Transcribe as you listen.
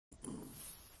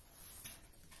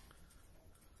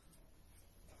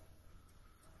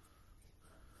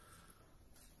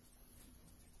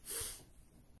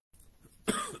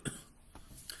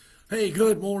Hey,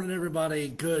 good morning, everybody.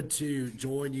 Good to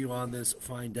join you on this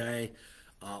fine day.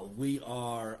 We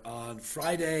are on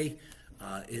Friday.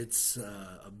 It's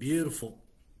a beautiful,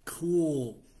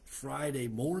 cool Friday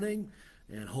morning,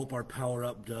 and hope our power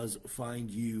up does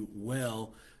find you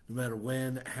well, no matter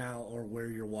when, how, or where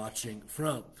you're watching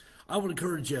from. I would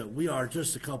encourage you. We are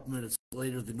just a couple minutes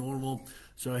later than normal,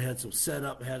 so I had some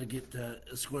setup, had to get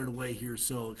squared away here,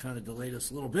 so it kind of delayed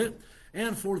us a little bit.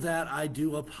 And for that, I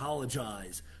do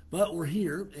apologize. But we're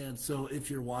here, and so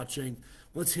if you're watching,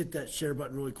 let's hit that share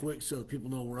button really quick so that people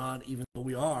know we're on, even though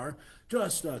we are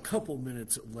just a couple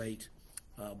minutes late,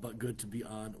 but good to be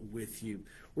on with you.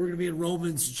 We're going to be in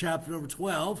Romans chapter number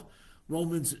 12.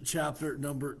 Romans chapter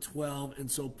number 12,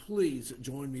 and so please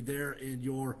join me there in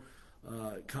your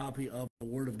copy of the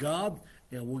Word of God,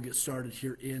 and we'll get started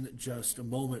here in just a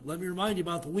moment. Let me remind you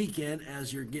about the weekend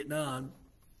as you're getting on.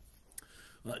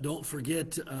 Don't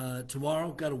forget,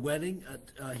 tomorrow, got a wedding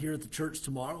here at the church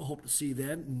tomorrow. Hope to see you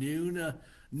then.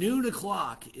 Noon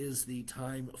o'clock is the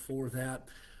time for that,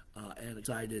 and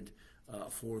excited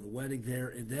for the wedding there.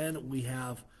 And then we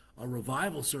have our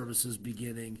revival services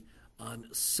beginning on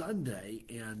Sunday,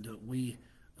 and we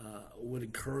would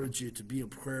encourage you to be in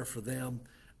prayer for them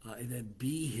and then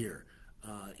be here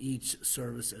each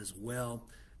service as well.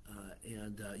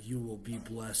 And you will be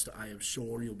blessed, I am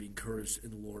sure. You'll be encouraged in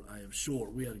the Lord, I am sure.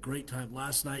 We had a great time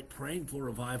last night praying for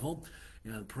revival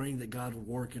and praying that God would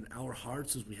work in our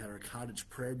hearts as we had our cottage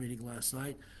prayer meeting last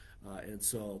night. And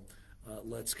so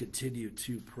let's continue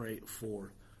to pray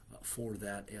for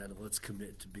that, and let's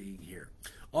commit to being here.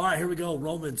 All right, here we go.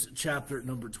 Romans chapter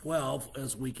number 12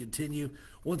 as we continue.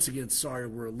 Once again, sorry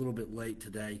we're a little bit late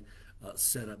today.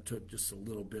 Setup took just a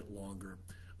little bit longer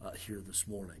here this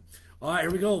morning. All right,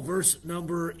 here we go. Verse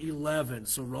number 11.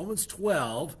 So Romans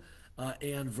 12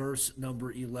 and verse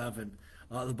number 11.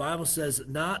 The Bible says,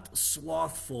 not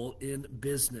slothful in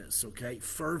business, okay?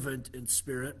 Fervent in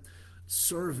spirit,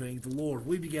 serving the Lord.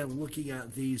 We began looking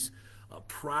at these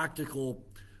practical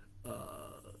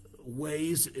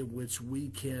ways in which we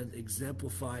can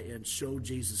exemplify and show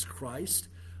Jesus Christ.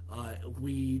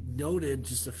 We noted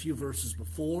just a few verses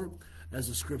before, as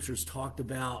the scriptures talked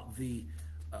about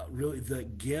really the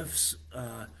gifts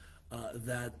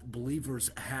that believers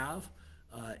have,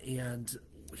 and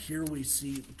here we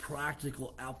see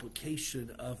practical application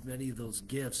of many of those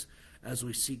gifts as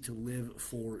we seek to live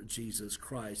for Jesus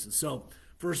Christ. And so,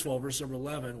 first of all, verse number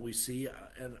 11, we see,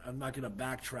 and I'm not going to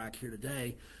backtrack here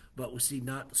today, but we see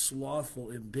not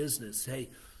slothful in business. Hey,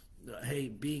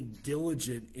 being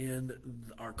diligent in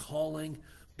our calling,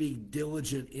 being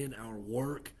diligent in our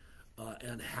work,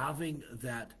 and having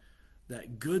that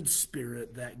good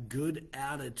spirit, that good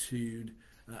attitude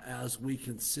as we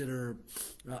consider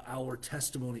our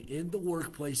testimony in the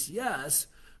workplace, yes,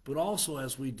 but also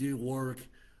as we do work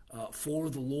for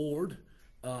the Lord,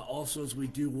 also as we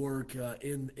do work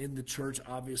in the church,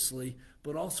 obviously,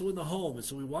 but also in the home. And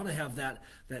so we want to have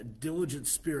that diligent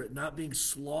spirit, not being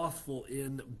slothful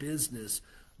in business,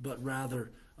 but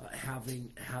rather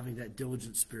having that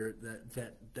diligent spirit,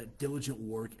 that diligent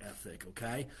work ethic,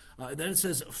 okay? And then it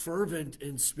says fervent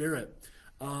in spirit.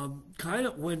 Kind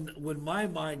of when my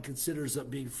mind considers up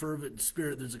being fervent in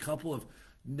spirit, there's a couple of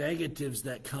negatives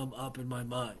that come up in my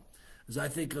mind. As I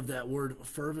think of that word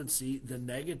fervency, the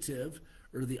negative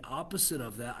or the opposite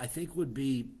of that, I think would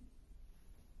be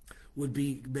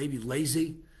maybe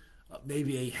lazy,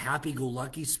 maybe a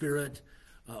happy-go-lucky spirit,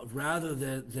 rather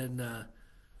than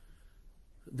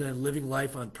living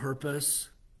life on purpose,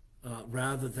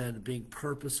 rather than being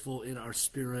purposeful in our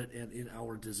spirit and in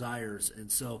our desires.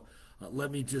 And so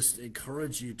let me just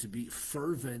encourage you to be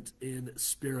fervent in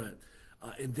spirit.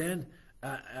 And then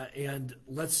and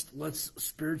let's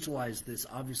spiritualize this.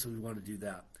 Obviously, we want to do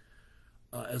that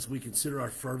as we consider our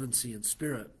fervency in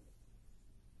spirit.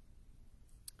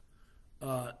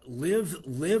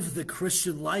 Live the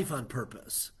Christian life on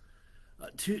purpose.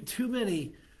 Too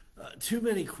many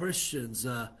Christians,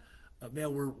 man,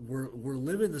 we're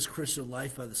living this Christian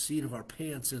life by the seat of our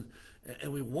pants, and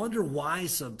we wonder why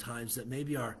sometimes that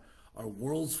maybe our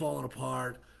world's falling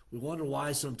apart. We wonder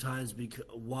why sometimes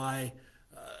why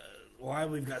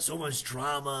we've got so much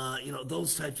drama,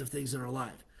 those types of things in our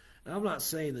life. And I'm not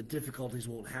saying that difficulties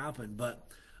won't happen, but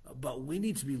we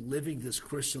need to be living this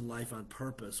Christian life on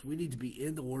purpose. We need to be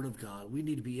in the Word of God. We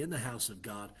need to be in the house of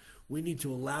God. We need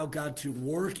to allow God to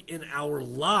work in our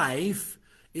life,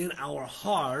 in our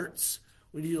hearts.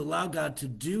 We need to allow God to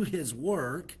do His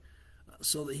work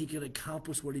so that He can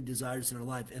accomplish what He desires in our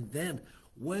life. And then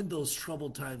when those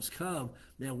troubled times come,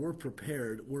 man, we're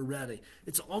prepared, we're ready.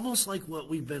 It's almost like what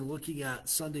we've been looking at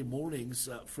Sunday mornings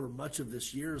for much of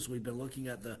this year, as we've been looking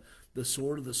at the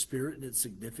sword of the Spirit and its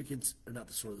significance, or not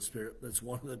the sword of the Spirit, that's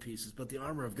one of the pieces, but the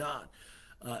armor of God.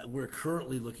 We're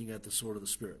currently looking at the sword of the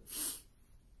Spirit.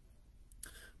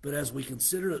 But as we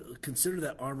consider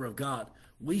that armor of God,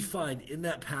 we find in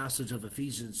that passage of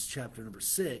Ephesians chapter number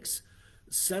 6,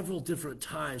 several different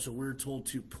times where we're told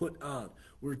to put on,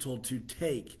 we're told to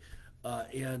take,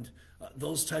 and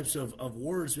those types of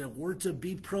words, man, we're to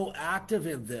be proactive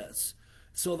in this,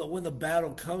 so that when the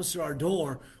battle comes to our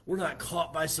door, we're not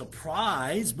caught by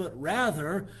surprise, but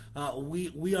rather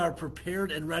we are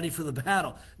prepared and ready for the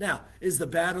battle. Now, is the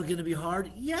battle going to be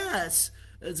hard? Yes.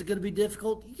 Is it going to be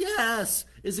difficult? Yes.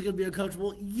 Is it going to be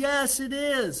uncomfortable? Yes, it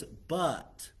is.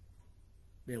 But,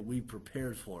 man, we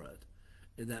prepared for it.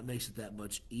 And that makes it that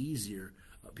much easier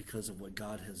because of what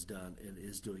God has done and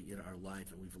is doing in our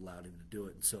life, and we've allowed him to do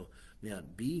it. And so, man,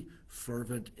 be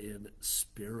fervent in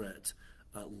spirit.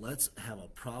 Let's have a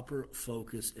proper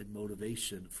focus and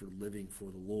motivation for living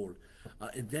for the Lord.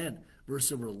 And then,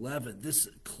 verse number 11, this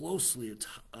closely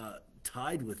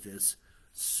tied with this,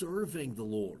 serving the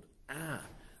Lord.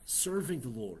 Serving the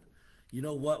Lord. You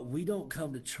know what? We don't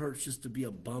come to church just to be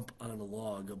a bump on a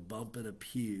log, a bump in a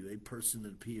pew, a person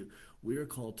in a pew. We are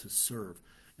called to serve.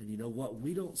 And you know what?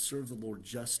 We don't serve the Lord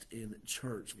just in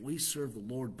church. We serve the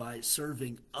Lord by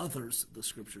serving others, the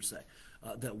scriptures say,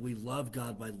 that we love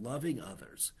God by loving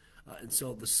others. And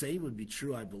so the same would be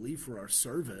true, I believe, for our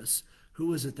service.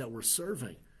 Who is it that we're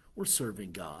serving? We're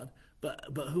serving God.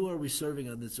 But who are we serving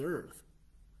on this earth?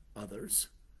 Others.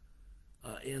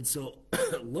 And so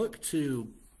look to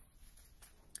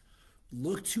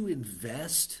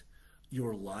invest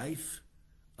your life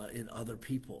in other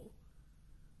people.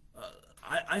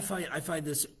 I find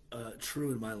this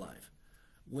true in my life.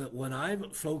 When I'm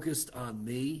focused on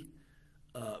me,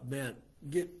 man,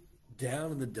 get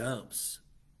down in the dumps,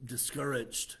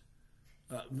 discouraged.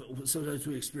 Sometimes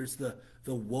we experience the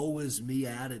woe is me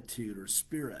attitude or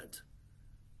spirit.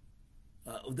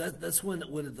 That's when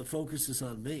the focus is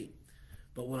on me.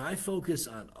 But when I focus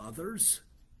on others,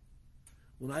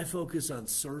 when I focus on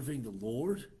serving the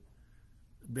Lord,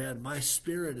 man, my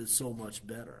spirit is so much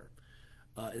better.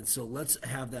 And so let's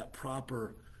have that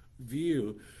proper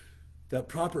view, that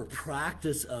proper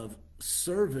practice of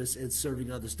service and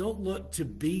serving others. Don't look to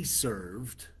be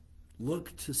served,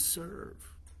 look to serve.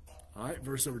 All right,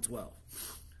 verse number 12.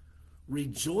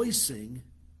 Rejoicing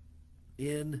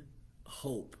in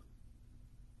hope.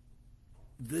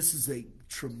 This is a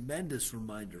tremendous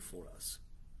reminder for us.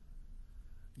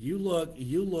 You look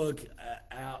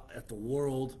out at the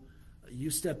world, you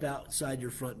step outside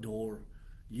your front door,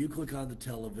 you click on the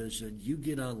television, you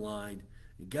get online,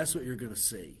 and guess what you're going to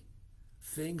see?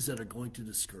 Things that are going to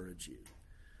discourage you.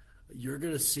 You're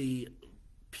going to see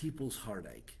people's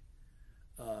heartache.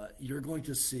 You're going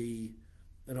to see,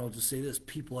 and I'll just say this,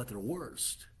 people at their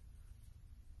worst.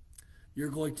 You're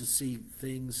going to see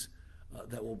things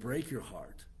that will break your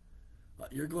heart.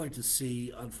 You're going to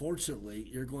see, unfortunately,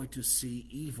 you're going to see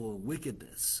evil and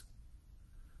wickedness.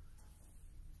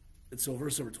 And so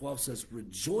verse number 12 says,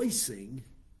 rejoicing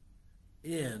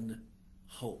in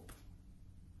hope.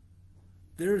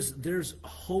 There's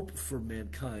hope for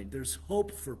mankind. There's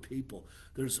hope for people.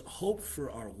 There's hope for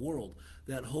our world.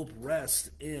 That hope rests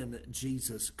in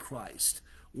Jesus Christ.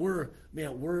 We're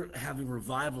having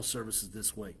revival services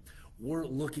this week. We're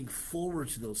looking forward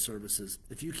to those services.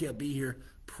 If you can't be here,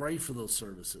 pray for those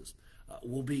services.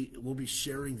 We'll be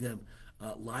sharing them,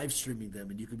 live streaming them,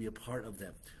 and you can be a part of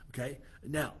them. Okay?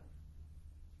 Now,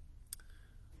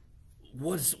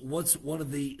 what's one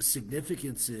of the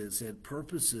significances and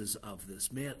purposes of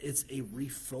this? Man, it's a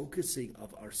refocusing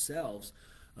of ourselves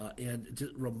and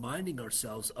reminding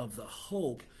ourselves of the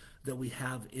hope that we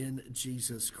have in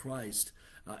Jesus Christ.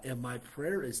 And my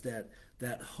prayer is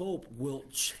that hope will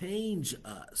change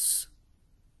us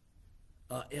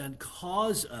and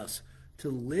cause us to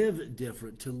live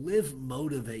different, to live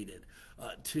motivated,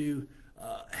 to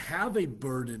have a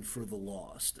burden for the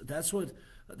lost. That's what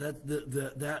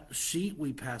that sheet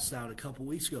we passed out a couple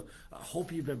weeks ago. I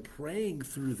hope you've been praying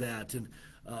through that and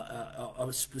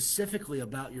specifically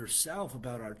about yourself,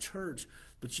 about our church.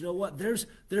 But you know what? There's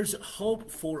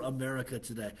hope for America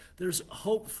today. There's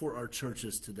hope for our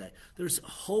churches today. There's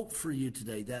hope for you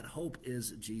today. That hope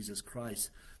is Jesus Christ.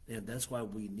 And that's why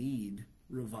we need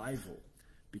revival,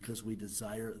 because we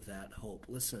desire that hope.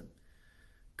 Listen,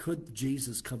 could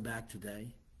Jesus come back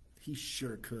today? He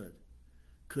sure could.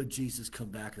 Could Jesus come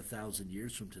back 1,000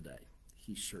 years from today?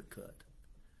 He sure could.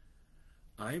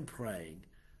 I'm praying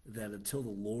that until the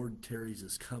Lord tarries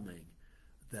his coming,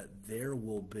 that there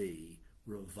will be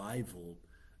revival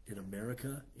in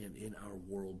America and in our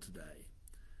world today.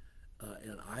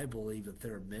 And I believe that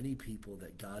there are many people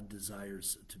that God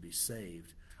desires to be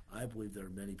saved. I believe there are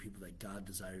many people that God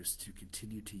desires to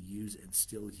continue to use and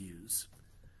still use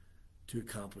to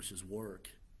accomplish his work.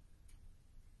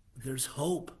 There's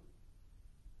hope.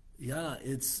 Yeah,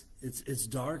 it's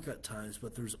dark at times,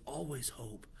 but there's always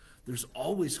hope. There's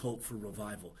always hope for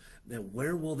revival. Now,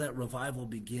 where will that revival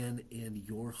begin? In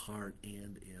your heart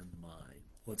and in mine.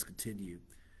 Let's continue.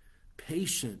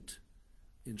 Patient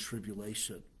in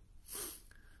tribulation.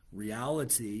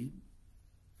 Reality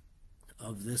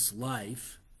of this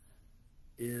life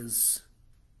is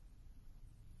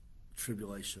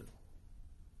tribulation.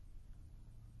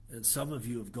 And some of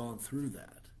you have gone through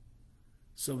that.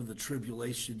 Some of the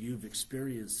tribulation you've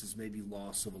experienced is maybe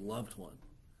loss of a loved one.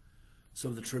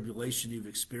 Some of the tribulation you've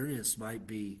experienced might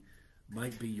be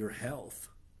your health.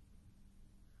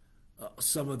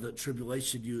 Some of the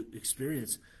tribulation you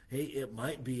experience, hey, it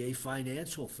might be a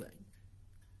financial thing.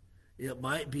 It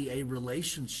might be a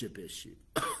relationship issue.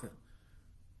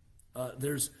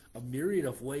 There's a myriad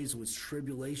of ways in which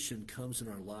tribulation comes in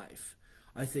our life.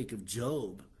 I think of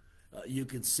Job. You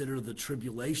consider the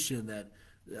tribulation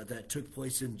that took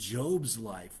place in Job's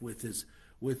life with his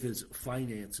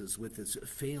finances, with his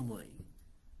family.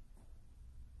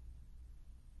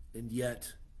 And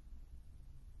yet,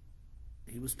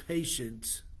 he was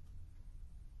patient.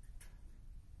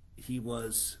 He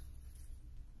was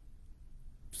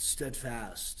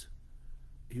steadfast.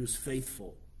 He was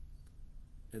faithful.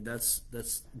 And that's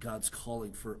God's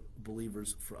calling for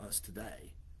believers, for us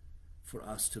today, for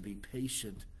us to be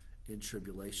patient in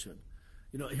tribulation.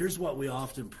 You know, here's what we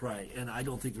often pray, and I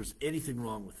don't think there's anything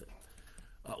wrong with it.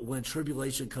 When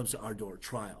tribulation comes to our door,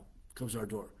 trial comes to our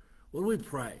door, what do we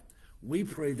pray? We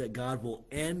pray that God will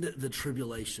end the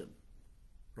tribulation,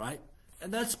 right?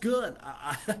 And that's good.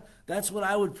 That's what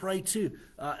I would pray too.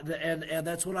 And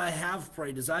that's what I have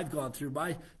prayed as I've gone through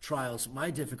my trials,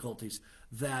 my difficulties,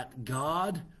 that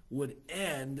God would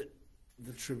end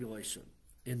the tribulation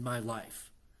in my life,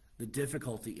 the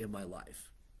difficulty in my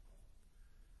life.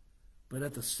 But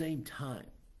at the same time,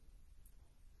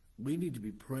 we need to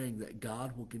be praying that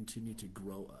God will continue to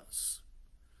grow us,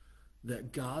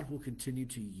 that God will continue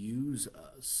to use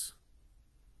us,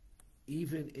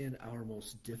 even in our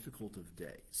most difficult of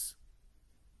days.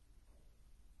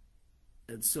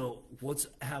 And so let's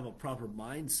have a proper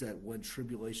mindset when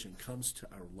tribulation comes to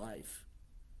our life.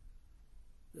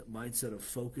 That mindset of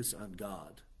focus on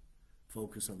God,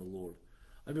 focus on the Lord.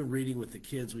 I've been reading with the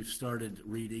kids. We've started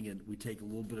reading, and we take a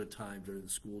little bit of time during the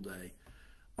school day.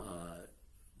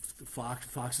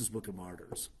 Fox's Book of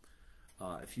Martyrs.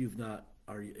 If you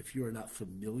are not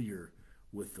familiar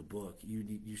with the book,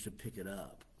 you should pick it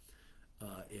up.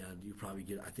 And you probably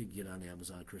get on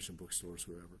Amazon, Christian bookstores,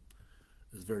 wherever.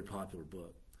 It's a very popular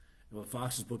book. And what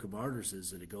Fox's Book of Martyrs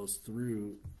is that it goes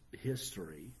through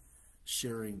history,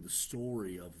 sharing the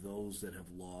story of those that have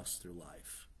lost their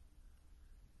life.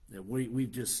 And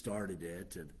we've just started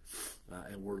it,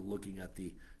 and we're looking at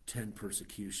the 10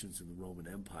 persecutions in the Roman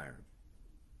Empire.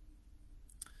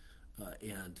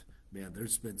 And man,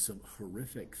 there's been some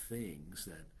horrific things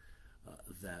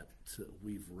that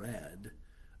we've read,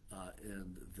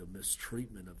 and the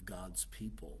mistreatment of God's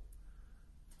people.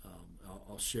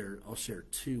 I'll share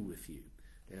two with you,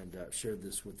 and share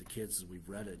this with the kids as we've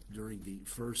read it. During the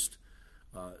first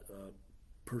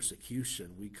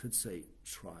persecution, we could say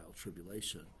trial,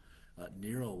 tribulation.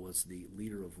 Nero was the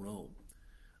leader of Rome,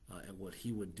 and what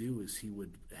he would do is he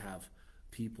would have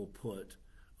people put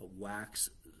wax.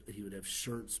 He would have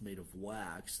shirts made of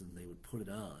wax, and they would put it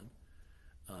on,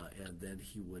 and then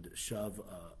he would shove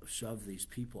these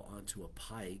people onto a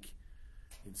pike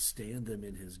and stand them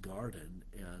in his garden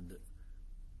and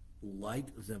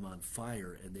light them on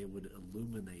fire, and they would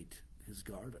illuminate his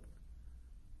garden.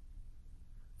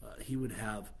 He would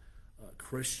have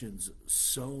Christians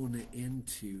sewn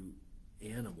into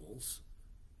animal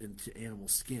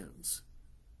skins,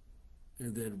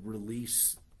 and then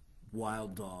release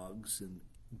wild dogs and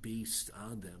beasts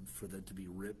on them for them to be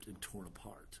ripped and torn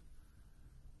apart.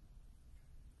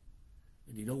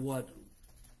 And you know what?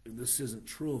 This isn't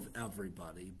true of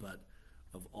everybody, but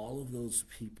of all of those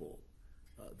people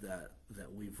that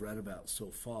we've read about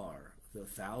so far, the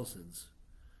thousands,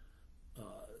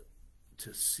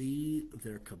 to see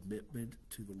their commitment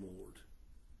to the Lord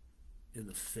in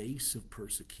the face of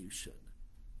persecution,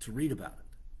 to read about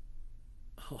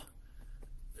it,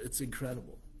 it's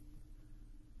incredible.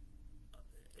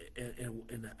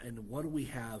 And what do we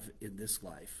have in this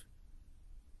life?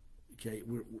 Okay,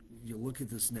 you look at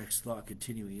this next thought,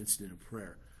 continuing incident of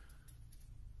prayer.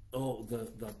 oh,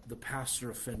 the pastor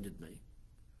offended me.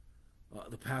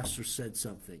 The pastor said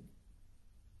something.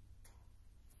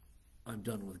 I'm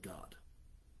done with God.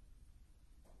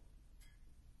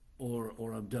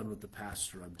 Or I'm done with the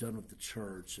pastor. I'm done with the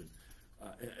church,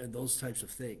 and those types of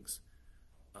things.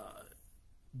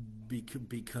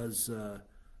 Because the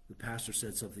pastor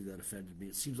said something that offended me.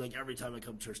 It seems like every time I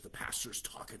come to church, the pastor's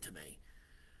talking to me.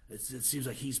 It seems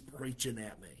like he's preaching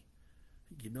at me.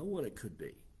 You know what it could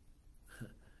be?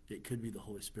 It could be the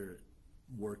Holy Spirit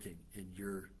working, and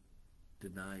you're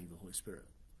denying the Holy Spirit.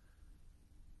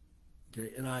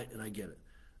 Okay, and I get it.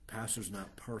 Pastor's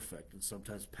not perfect, and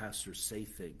sometimes pastors say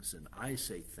things, and I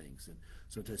say things, and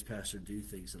sometimes pastors do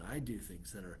things, and I do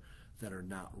things that are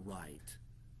not right.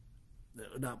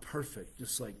 They're not perfect,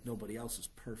 just like nobody else is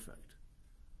perfect.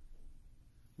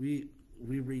 We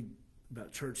read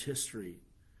about church history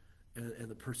and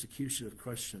the persecution of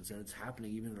Christians, and it's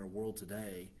happening even in our world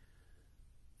today,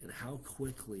 and how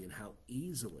quickly and how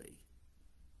easily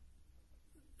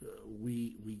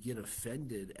we get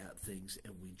offended at things,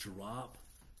 and we drop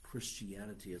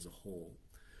Christianity as a whole.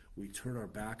 We turn our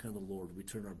back on the Lord. We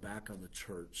turn our back on the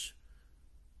church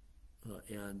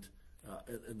and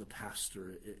the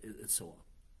pastor, and so on.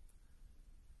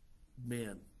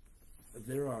 Man,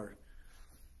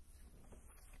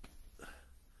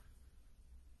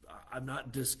 I'm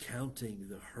not discounting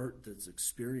the hurt that's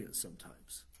experienced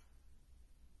sometimes.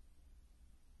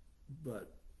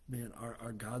 But, man,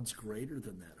 our God's greater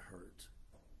than that hurt.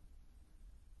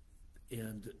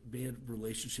 And, man,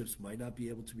 relationships might not be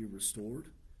able to be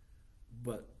restored,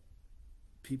 but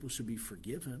people should be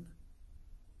forgiven.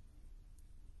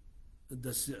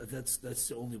 That's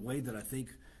the only way that I think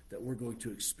that we're going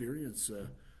to experience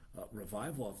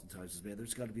revival oftentimes is, man,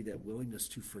 there's got to be that willingness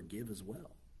to forgive as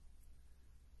well.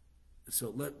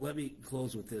 So let me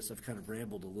close with this. I've kind of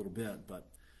rambled a little bit, but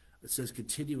it says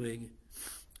continuing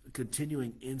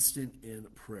instant in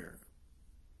prayer.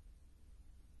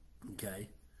 Okay?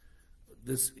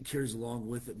 This carries along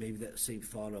with it maybe that same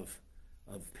thought of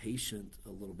patient a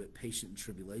little bit, patient in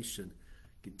tribulation,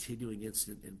 continuing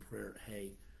instant in prayer.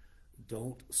 Hey,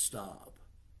 don't stop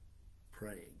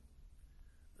praying.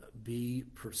 Be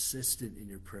persistent in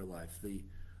your prayer life. The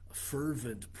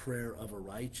fervent prayer of a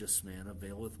righteous man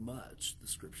availeth much, the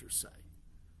scriptures say.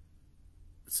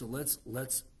 So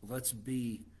let's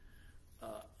be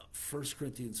 1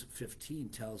 Corinthians 15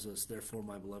 tells us, therefore,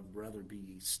 my beloved brethren, be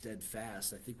ye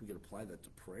steadfast. I think we can apply that to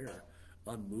prayer.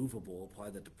 Unmovable, apply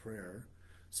that to prayer.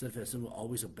 Steadfast, and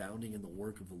always abounding in the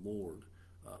work of the Lord.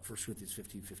 1 Corinthians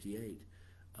 15:58.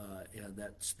 And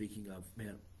that speaking of,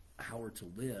 man, how we're to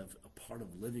live, a part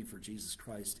of living for Jesus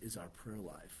Christ is our prayer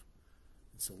life.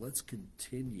 And so let's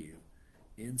continue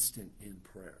instant in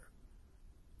prayer.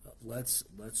 Let's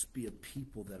be a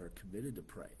people that are committed to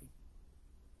praying.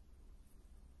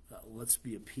 Let's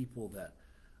be a people that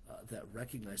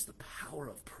recognize the power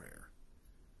of prayer.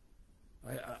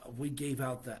 We gave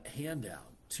out that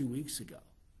handout 2 weeks ago.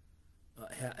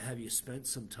 Have you spent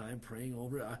some time praying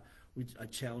over it? I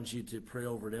challenge you to pray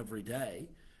over it every day.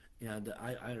 And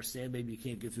I understand maybe you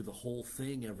can't get through the whole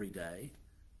thing every day.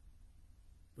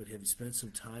 But have you spent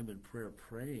some time in prayer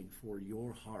praying for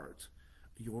your heart,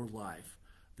 your life,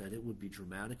 that it would be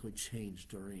dramatically changed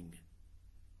during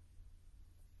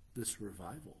this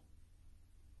revival?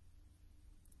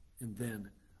 And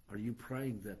then, are you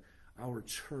praying that our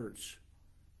church,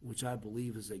 which I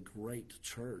believe is a great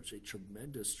church, a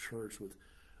tremendous church with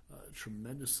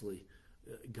tremendously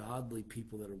godly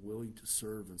people that are willing to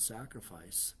serve and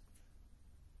sacrifice,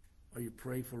 are you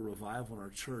praying for revival in our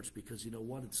church? Because you know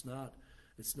what? It's not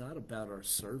about our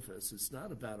service. It's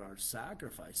not about our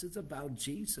sacrifice. It's about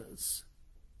Jesus.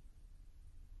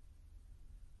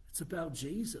 It's about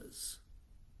Jesus.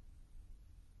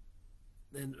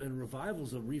 And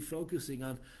revivals are refocusing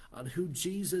on who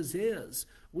Jesus is.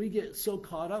 We get so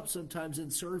caught up sometimes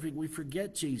in serving, we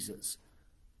forget Jesus.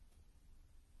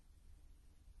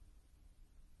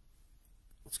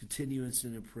 Let's continue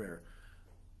instant in prayer.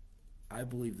 I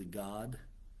believe that God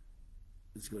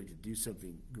is going to do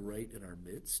something great in our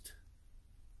midst.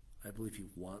 I believe he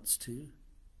wants to.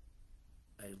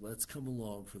 Hey, let's come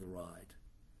along for the ride.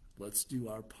 Let's do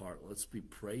our part. Let's be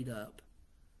prayed up.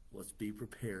 Let's be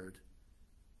prepared.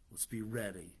 Let's be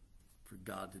ready for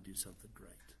God to do something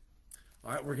great.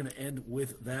 All right, we're going to end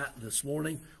with that this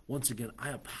morning. Once again,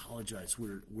 I apologize.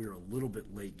 We're a little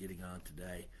bit late getting on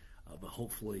today, but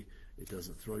hopefully it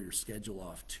doesn't throw your schedule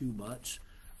off too much.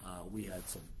 We had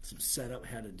some setup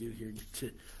had to do here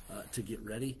to get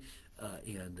ready,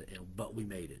 but we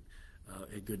made it.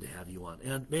 And good to have you on.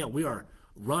 And man, we are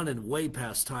running way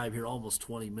past time here, almost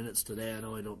 20 minutes today. I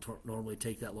know I don't normally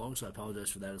take that long, so I apologize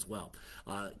for that as well.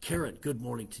 Karen, good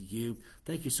morning to you.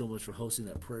 Thank you so much for hosting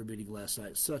that prayer meeting last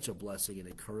night. Such a blessing and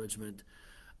encouragement,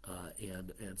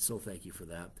 and so thank you for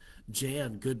that.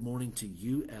 Jan, good morning to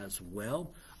you as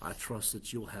well. I trust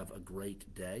that you'll have a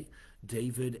great day.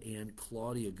 David and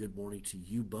Claudia, good morning to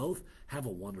you both. Have a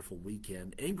wonderful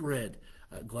weekend. Ingrid,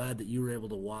 glad that you were able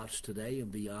to watch today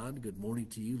and beyond. Good morning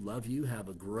to you. Love you. Have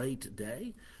a great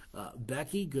day.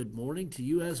 Becky, good morning to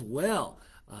you as well,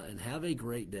 and have a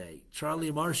great day. Charlie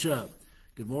and Marcia,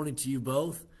 good morning to you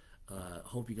both.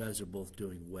 Hope you guys are both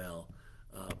doing well.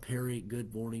 Perry,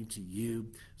 good morning to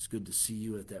you. It's good to see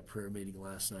you at that prayer meeting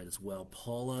last night as well.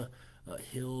 Paula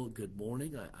Hill, good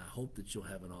morning. I hope that you'll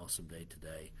have an awesome day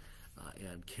today.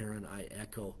 And Karen, I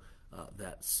echo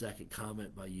that second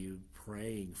comment by you,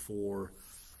 praying for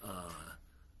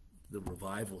the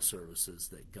revival services,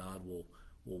 that God will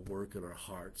work in our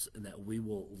hearts, and that we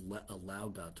will allow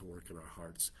God to work in our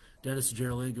hearts. Dennis and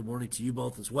Geraldine, good morning to you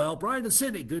both as well. Brian and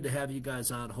Sydney, good to have you guys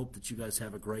on. Hope that you guys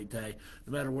have a great day.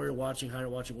 No matter where you're watching, how you're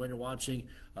watching, when you're watching,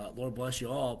 Lord bless you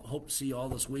all. Hope to see you all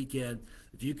this weekend.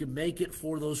 If you can make it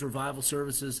for those revival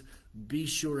services, be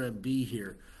sure and be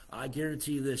here. I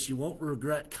guarantee you this, you won't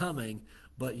regret coming,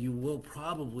 but you will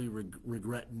probably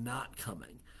regret not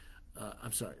coming.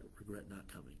 Regret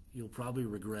not coming. You'll probably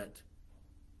regret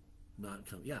not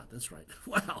coming. Yeah, that's right.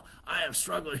 Wow, I have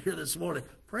struggled here this morning.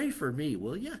 Pray for me,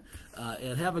 will you?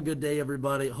 And have a good day,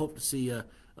 everybody. Hope to see you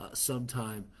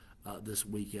sometime this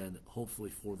weekend,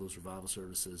 hopefully for those revival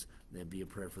services, and be a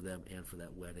prayer for them and for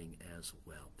that wedding as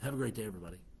well. Have a great day,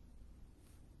 everybody.